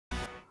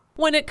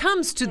When it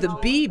comes to the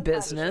bee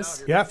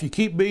business, yeah, if you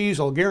keep bees,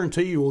 I'll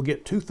guarantee you will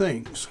get two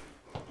things: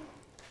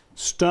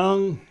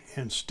 stung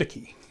and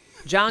sticky.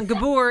 John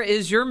Gabor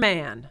is your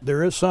man.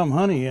 There is some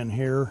honey in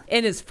here.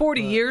 In his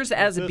 40 years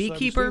as a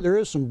beekeeper, there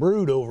is some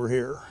brood over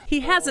here.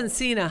 He hasn't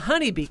seen a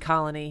honeybee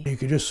colony. You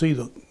can just see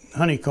the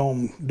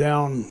honeycomb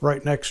down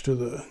right next to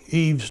the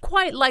eaves.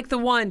 Quite like the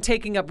one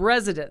taking up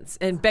residence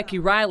in Becky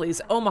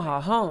Riley's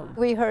Omaha home.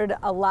 We heard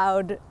a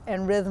loud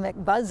and rhythmic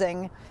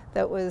buzzing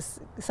that was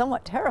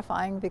somewhat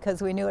terrifying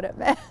because we knew what it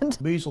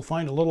meant. Bees will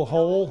find a little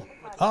hole,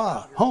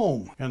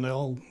 home, and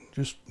they'll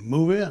just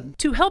move in.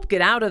 To help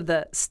get out of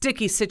the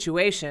sticky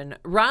situation,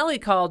 Riley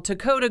called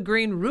Dakota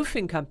Green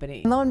Roofing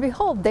Company. Lo and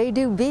behold, they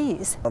do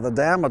bees. The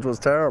damage was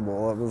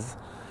terrible.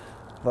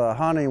 The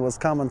honey was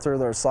coming through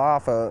their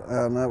soffit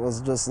and it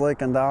was just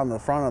leaking down the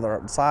front of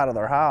their side of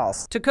their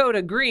house.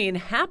 Dakota Green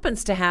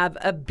happens to have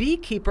a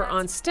beekeeper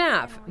on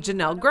staff,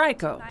 Janelle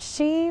Greco.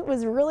 She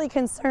was really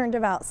concerned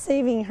about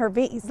saving her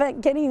bees, but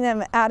getting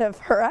them out of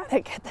her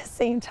attic at the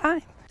same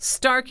time.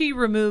 Starkey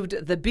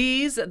removed the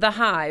bees, the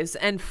hives,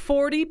 and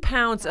 40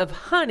 pounds of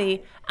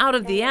honey out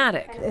of the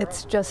attic.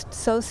 It's just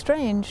so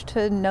strange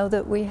to know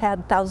that we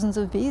had thousands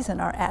of bees in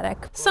our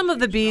attic. Some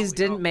of the bees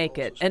didn't make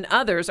it, and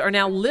others are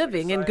now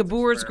living in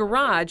Gabor's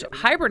garage,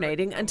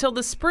 hibernating until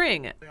the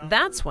spring.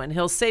 That's when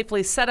he'll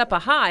safely set up a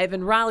hive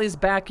in Riley's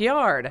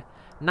backyard,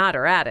 not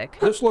her attic.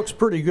 This looks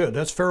pretty good.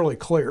 That's fairly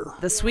clear.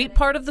 The sweet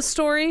part of the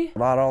story?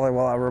 Not only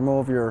will I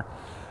remove your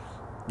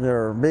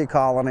bee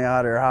colony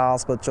out of your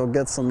house, but you'll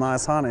get some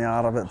nice honey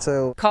out of it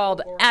too.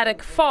 Called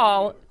Attic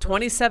Fall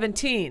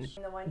 2017.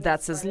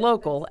 That's as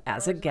local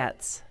as it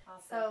gets.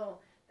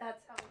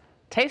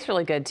 Tastes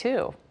really good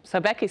too. So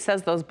Becky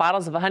says those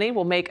bottles of honey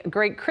will make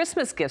great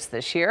Christmas gifts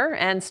this year.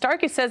 And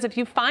Starkey says if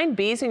you find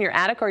bees in your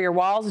attic or your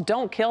walls,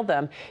 don't kill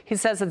them. He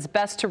says it's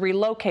best to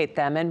relocate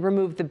them and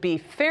remove the bee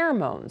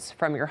pheromones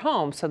from your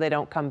home so they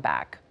don't come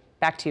back.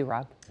 Back to you,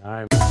 Rob. All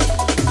right.